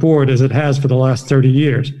going forward as it has for the last 30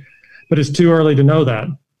 years, but it's too early to know that.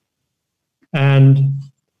 And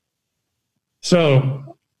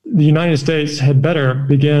so the United States had better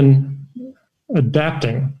begin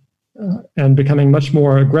adapting and becoming much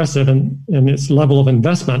more aggressive in its level of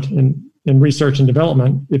investment in research and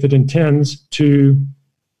development if it intends to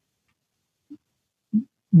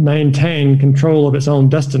maintain control of its own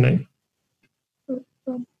destiny.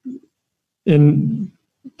 In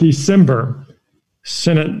December,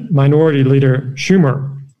 Senate Minority Leader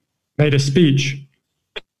Schumer made a speech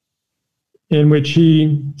in which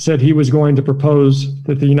he said he was going to propose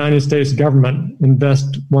that the United States government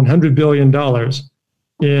invest $100 billion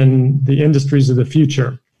in the industries of the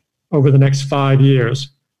future over the next 5 years.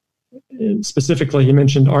 Specifically, he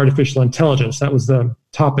mentioned artificial intelligence. That was the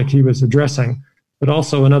topic he was addressing, but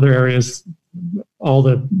also in other areas, all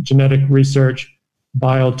the genetic research,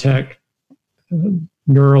 biotech,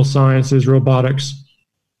 neurosciences, robotics,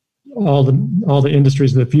 all the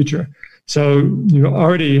industries of the future. So you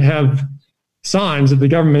already have signs that the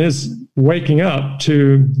government is waking up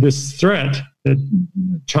to this threat that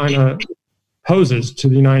China poses to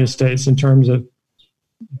the United States in terms of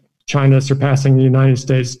China surpassing the United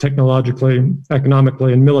States technologically,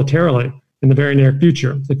 economically, and militarily in the very near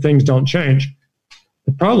future if things don't change.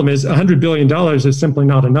 The problem is $100 billion is simply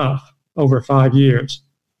not enough over 5 years.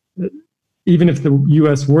 Even if the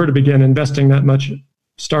U.S. were to begin investing that much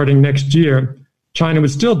starting next year, China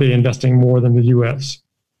would still be investing more than the U.S.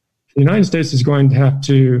 The United States is going to have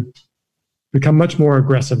to become much more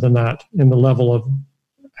aggressive than that in the level of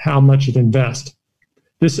how much it invests.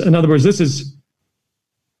 In other words, this is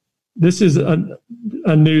a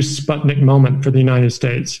new Sputnik moment for the United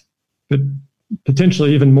States, but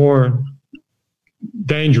potentially even more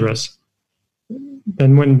dangerous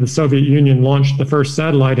than when the Soviet Union launched the first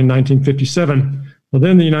satellite in 1957. Well,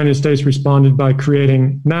 then the United States responded by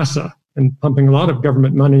creating NASA and pumping a lot of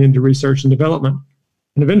government money into research and development.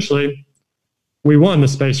 And eventually, we won the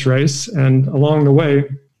space race, and along the way,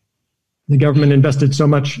 the government invested so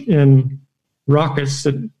much in rockets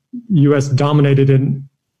that the U.S. dominated in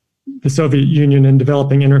the Soviet Union in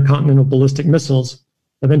developing intercontinental ballistic missiles,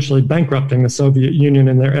 eventually bankrupting the Soviet Union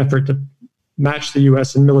in their effort to match the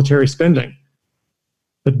U.S. in military spending.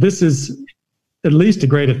 But this is at least a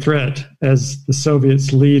greater threat as the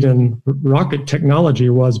Soviets' lead in rocket technology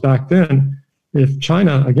was back then. If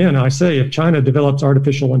China, again, if China develops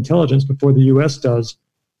artificial intelligence before the U.S. does,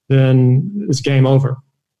 then it's game over.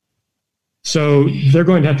 So they're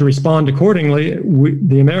going to have to respond accordingly.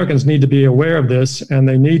 The Americans need to be aware of this, and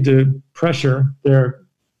they need to pressure their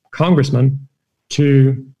congressmen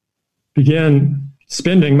to begin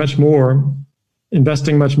spending much more,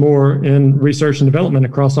 investing much more in research and development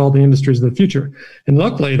across all the industries of the future. And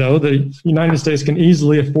luckily, though, the United States can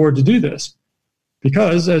easily afford to do this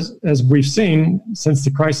because, as we've seen since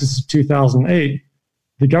the crisis of 2008,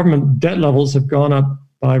 the government debt levels have gone up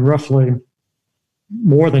by roughly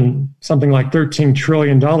more than something like $13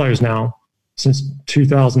 trillion now since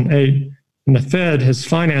 2008. And the Fed has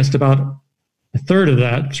financed about a third of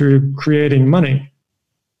that through creating money.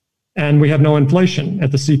 And we have no inflation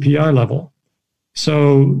at the CPI level.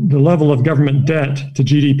 So the level of government debt to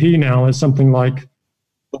GDP now is something like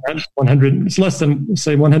 100, it's less than,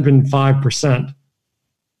 say, 105%.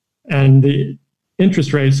 And the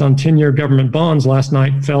interest rates on 10-year government bonds last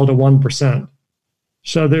night fell to 1%.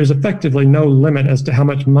 So there's effectively no limit as to how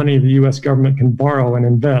much money the U.S. government can borrow and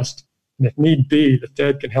invest And if need be, the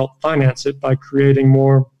Fed can help finance it by creating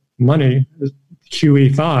more money,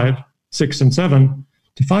 QE5, 6, and 7,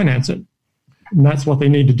 to finance it. And that's what they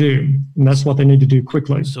need to do. And that's what they need to do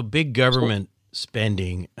quickly. So big government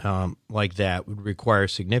spending like that would require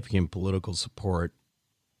significant political support,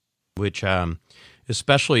 which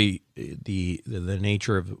especially the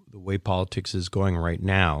nature of the way politics is going right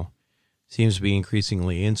now seems to be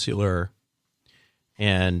increasingly insular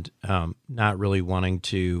and not really wanting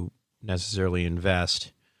to necessarily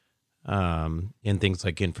invest in things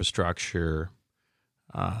like infrastructure,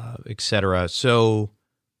 et cetera. So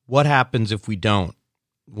what happens if we don't?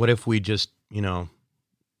 What if we just,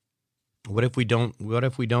 what if we don't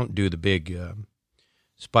do the big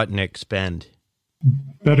Sputnik spend?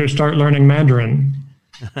 Better start learning Mandarin.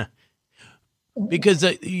 Because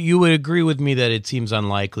you would agree with me that it seems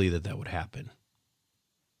unlikely that would happen.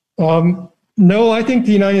 No, I think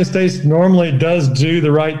the United States normally does do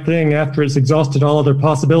the right thing after it's exhausted all other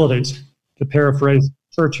possibilities, to paraphrase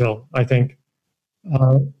Churchill, I think.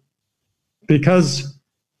 Because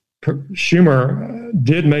Schumer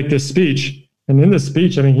did make this speech, and in this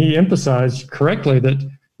speech, he emphasized correctly that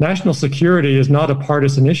national security is not a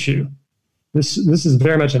partisan issue. This is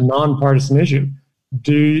very much a nonpartisan issue.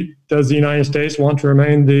 Does the United States want to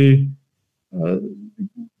remain the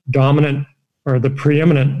dominant or the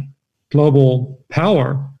preeminent global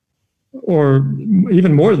power? Or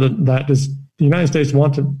even more than that, does the United States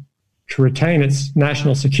want to retain its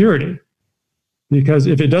national security? Because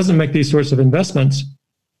if it doesn't make these sorts of investments,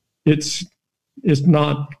 it's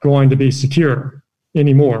not going to be secure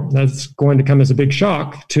anymore. That's going to come as a big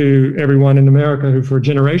shock to everyone in America who for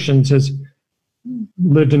generations has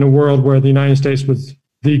lived in a world where the United States was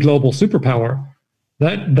the global superpower.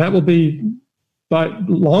 That will be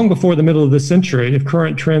long before the middle of this century. If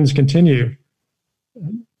current trends continue,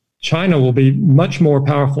 China will be much more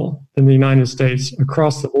powerful than the United States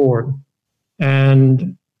across the board.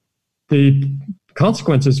 And the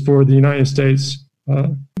consequences for the United States,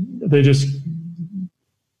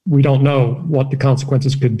 we don't know what the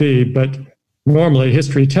consequences could be, but normally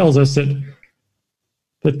history tells us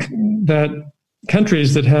that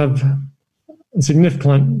countries that have a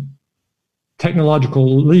significant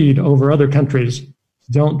technological lead over other countries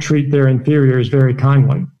don't treat their inferiors very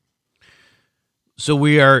kindly. So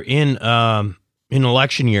we are in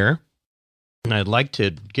election year, and I'd like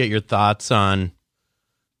to get your thoughts on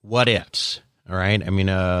what ifs. All right,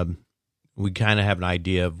 we kind of have an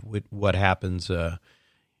idea of what happens, in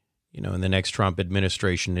the next Trump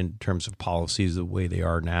administration in terms of policies the way they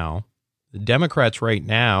are now. The Democrats right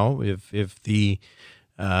now, if the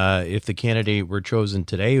candidate were chosen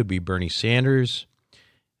today, it would be Bernie Sanders.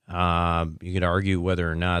 You could argue whether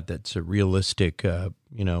or not that's a realistic, that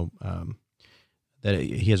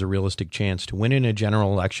he has a realistic chance to win in a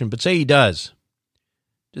general election. But say he does.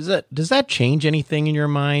 Does that change anything in your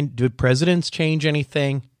mind? Do presidents change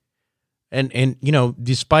anything? And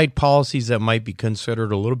despite policies that might be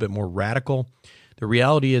considered a little bit more radical, the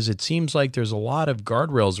reality is it seems like there's a lot of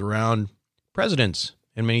guardrails around presidents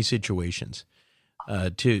in many situations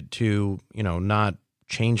to not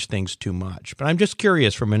change things too much. But I'm just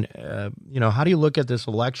curious how do you look at this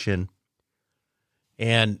election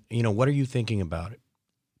and, what are you thinking about it?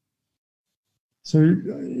 So,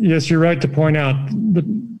 yes, you're right to point out the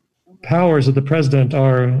powers of the president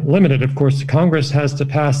are limited. Of course, Congress has to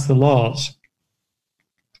pass the laws.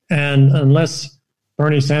 And unless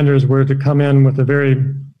Bernie Sanders were to come in with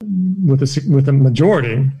a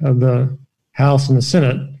majority of the House and the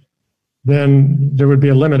Senate, then there would be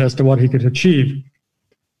a limit as to what he could achieve.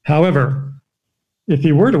 However, if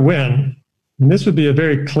he were to win, and this would be a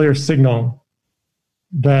very clear signal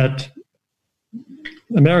that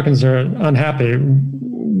Americans are unhappy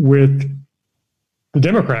with the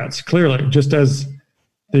Democrats, clearly, just as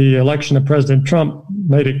the election of President Trump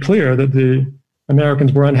made it clear that the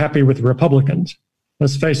Americans were unhappy with the Republicans.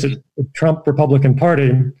 Let's face it, the Trump Republican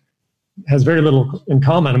Party has very little in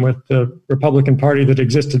common with the Republican Party that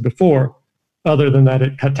existed before, other than that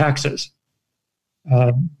it cut taxes.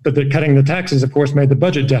 But cutting the taxes, of course, made the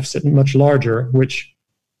budget deficit much larger, which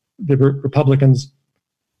the Republicans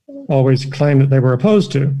always claimed that they were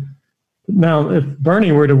opposed to. Now, if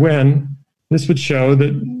Bernie were to win, this would show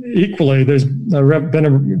that equally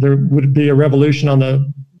there would be a revolution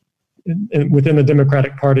within the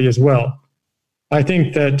Democratic Party as well. I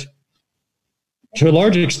think that to a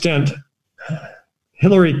large extent,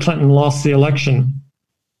 Hillary Clinton lost the election.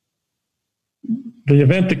 The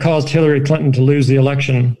event that caused Hillary Clinton to lose the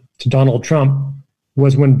election to Donald Trump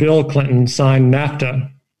was when Bill Clinton signed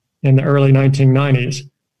NAFTA in the early 1990s,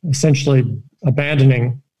 essentially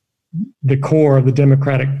abandoning the core of the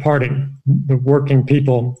Democratic Party, the working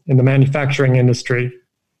people in the manufacturing industry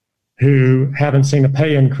who haven't seen a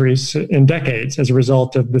pay increase in decades as a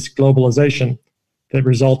result of this globalization that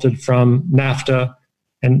resulted from NAFTA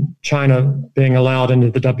and China being allowed into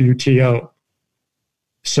the WTO.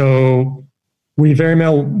 So we very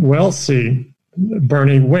well see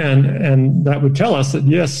Bernie win, and that would tell us that,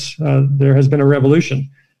 yes, there has been a revolution.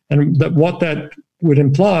 And that what that would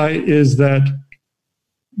imply is that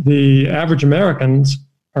the average Americans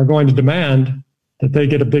are going to demand that they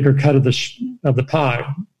get a bigger cut of the pie,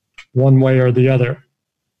 one way or the other.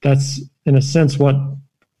 That's, in a sense, what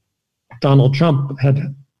Donald Trump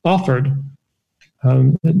had offered,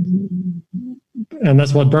 and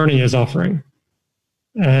that's what Bernie is offering.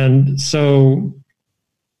 And so,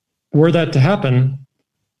 were that to happen,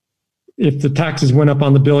 if the taxes went up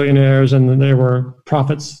on the billionaires and there were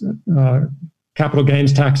profits, capital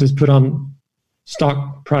gains taxes put on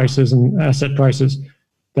stock prices and asset prices,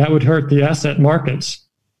 that would hurt the asset markets.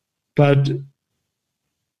 But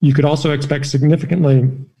you could also expect significantly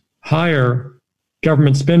higher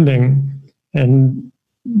government spending and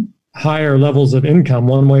higher levels of income,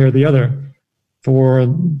 one way or the other, for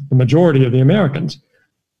the majority of the Americans,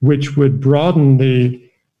 which would broaden the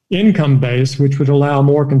income base, which would allow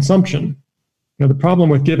more consumption. You know, the problem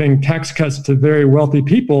with giving tax cuts to very wealthy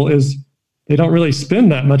people is they don't really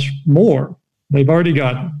spend that much more. They've already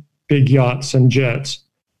got big yachts and jets.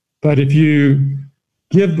 But if you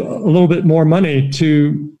give a little bit more money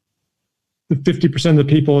to the 50% of the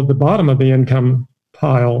people at the bottom of the income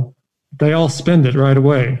pile, they all spend it right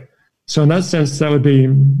away. So in that sense, that would be,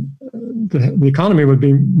 the economy would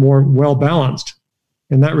be more well-balanced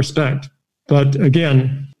in that respect. But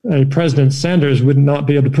again, President Sanders would not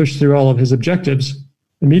be able to push through all of his objectives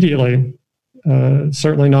immediately,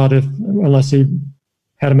 certainly not unless he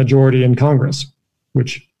had a majority in Congress,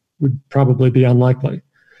 which would probably be unlikely.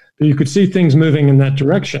 But you could see things moving in that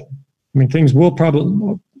direction. I mean, things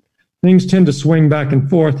tend to swing back and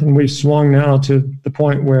forth, and we've swung now to the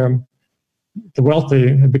point where the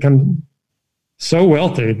wealthy have become so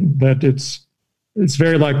wealthy that it's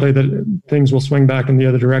very likely that things will swing back in the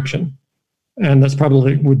other direction. And that's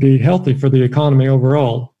probably would be healthy for the economy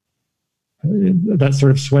overall. That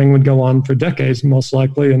sort of swing would go on for decades, most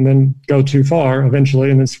likely, and then go too far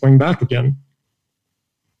eventually and then swing back again.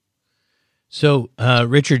 So,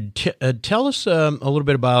 Richard, tell us a little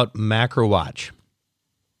bit about MacroWatch.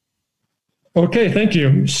 Okay, thank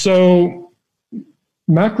you. So,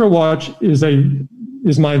 MacroWatch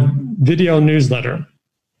is my video newsletter.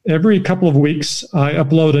 Every couple of weeks, I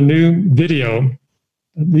upload a new video.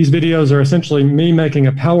 These videos are essentially me making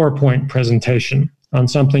a PowerPoint presentation on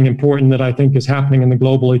something important that I think is happening in the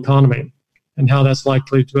global economy and how that's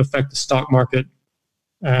likely to affect the stock market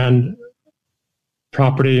and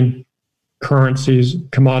property, currencies,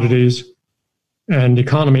 commodities, and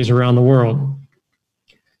economies around the world.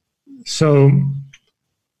 So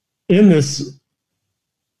in this,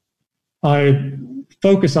 I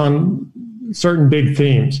focus on certain big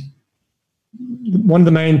themes. One of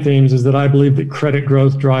the main themes is that I believe that credit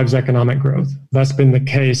growth drives economic growth. That's been the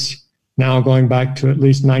case now going back to at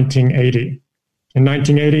least 1980. In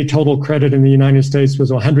 1980, total credit in the United States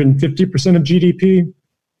was 150% of GDP.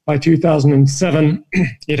 By 2007,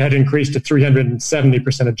 it had increased to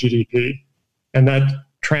 370% of GDP, and that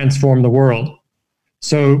transformed the world.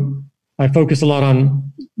 So I focus a lot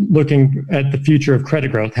on looking at the future of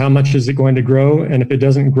credit growth. How much is it going to grow? And if it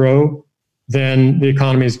doesn't grow, then the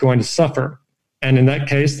economy is going to suffer. And in that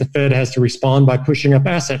case, the Fed has to respond by pushing up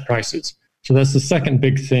asset prices. So that's the second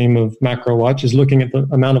big theme of MacroWatch, is looking at the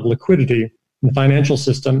amount of liquidity in the financial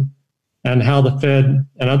system and how the Fed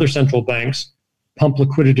and other central banks pump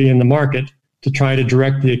liquidity in the market to try to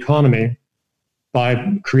direct the economy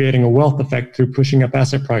by creating a wealth effect through pushing up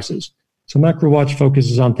asset prices. So MacroWatch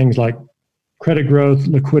focuses on things like credit growth,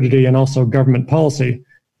 liquidity, and also government policy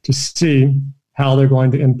to see how they're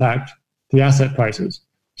going to impact the asset prices.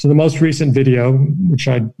 So the most recent video, which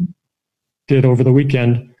I did over the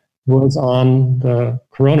weekend, was on the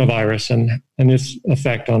coronavirus and its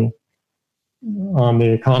effect on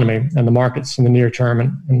the economy and the markets in the near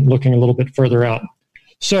term, and looking a little bit further out.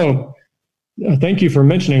 So thank you for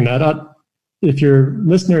mentioning that. If your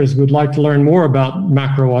listeners would like to learn more about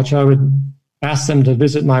MacroWatch, I would ask them to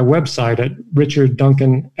visit my website at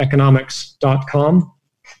richardduncaneconomics.com.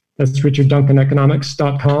 That's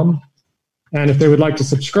richardduncaneconomics.com. And if they would like to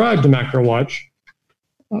subscribe to MacroWatch,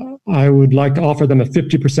 I would like to offer them a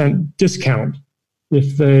 50% discount.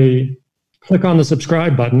 If they click on the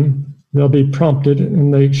subscribe button, they'll be prompted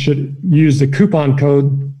and they should use the coupon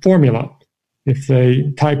code formula. If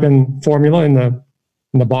they type in formula in the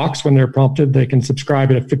in the box when they're prompted, they can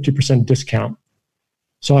subscribe at a 50% discount.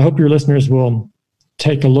 So I hope your listeners will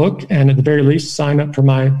take a look and at the very least sign up for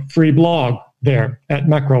my free blog there at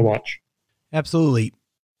MacroWatch. Absolutely.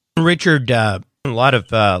 Richard, a lot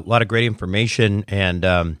of great information,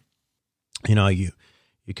 and you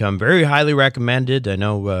come very highly recommended. I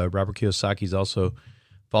know Robert Kiyosaki's also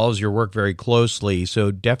follows your work very closely,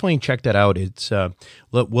 so definitely check that out. It's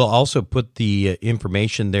we'll also put the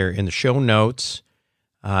information there in the show notes,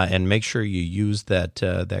 and make sure you use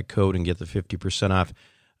that code and get the 50% off.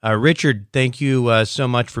 Richard, thank you so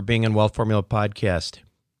much for being on Wealth Formula Podcast.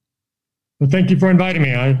 Well, thank you for inviting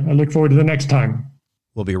me. I look forward to the next time.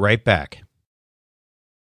 We'll be right back.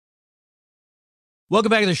 Welcome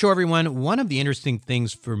back to the show, everyone. One of the interesting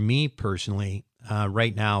things for me personally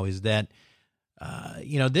right now is that,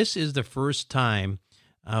 this is the first time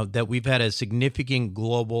that we've had a significant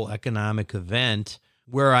global economic event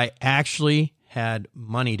where I actually had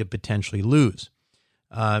money to potentially lose.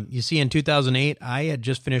 You see, in 2008, I had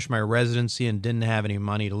just finished my residency and didn't have any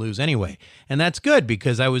money to lose anyway. And that's good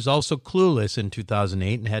because I was also clueless in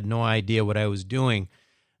 2008 and had no idea what I was doing.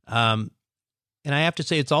 And I have to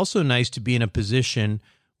say, it's also nice to be in a position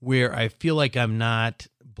where I feel like I'm not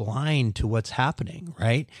blind to what's happening,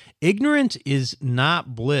 right? Ignorance is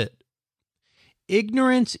not bliss.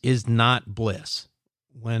 Ignorance is not bliss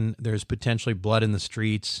when there's potentially blood in the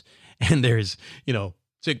streets and there's,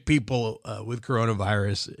 sick people with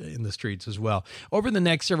coronavirus in the streets as well. Over the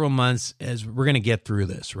next several months, as we're going to get through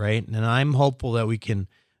this, right? And I'm hopeful that we can,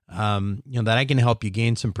 that I can help you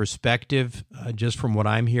gain some perspective just from what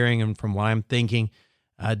I'm hearing and from what I'm thinking.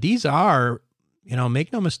 These are,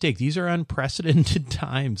 make no mistake, these are unprecedented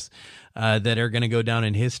times that are going to go down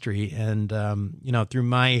in history. And, through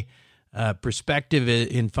my perspective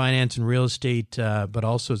in finance and real estate, but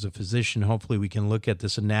also as a physician, hopefully we can look at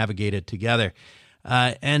this and navigate it together.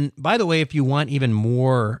 And by the way, if you want even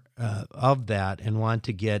more of that and want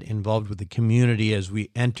to get involved with the community as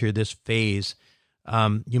we enter this phase,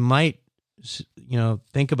 you might,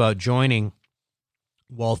 think about joining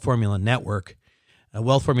Wealth Formula Network.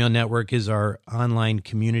 Wealth Formula Network is our online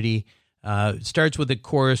community. It starts with a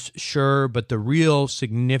course, sure, but the real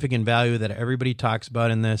significant value that everybody talks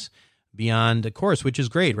about in this beyond a course, which is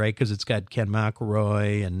great, right? Because it's got Ken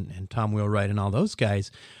McElroy and Tom Wheelwright and all those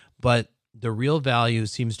guys. But the real value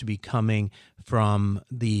seems to be coming from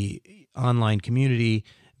the online community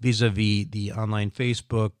vis-a-vis the online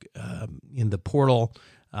Facebook in the portal,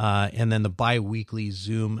 and then the bi-weekly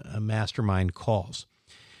Zoom mastermind calls.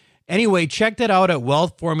 Anyway, check that out at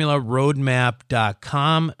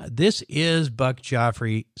wealthformularoadmap.com. This is Buck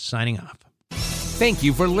Joffrey signing off. Thank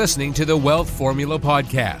you for listening to the Wealth Formula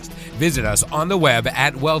Podcast. Visit us on the web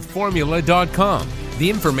at wealthformula.com. The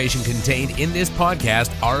information contained in this podcast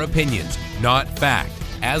are opinions, not fact.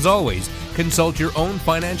 As always, consult your own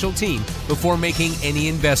financial team before making any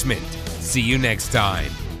investment. See you next time.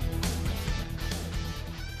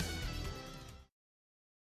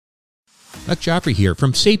 Buck Joffrey here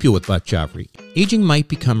from Sapio with Buck Joffrey. Aging might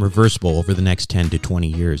become reversible over the next 10 to 20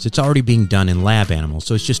 years. It's already being done in lab animals,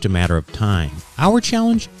 so it's just a matter of time. Our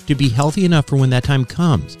challenge? To be healthy enough for when that time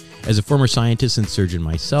comes. As a former scientist and surgeon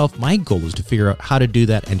myself, my goal is to figure out how to do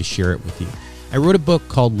that and to share it with you. I wrote a book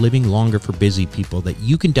called Living Longer for Busy People that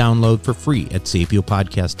you can download for free at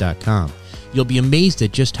sapiopodcast.com. You'll be amazed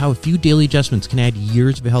at just how a few daily adjustments can add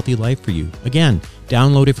years of a healthy life for you. Again,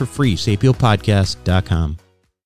 download it for free, sapiopodcast.com.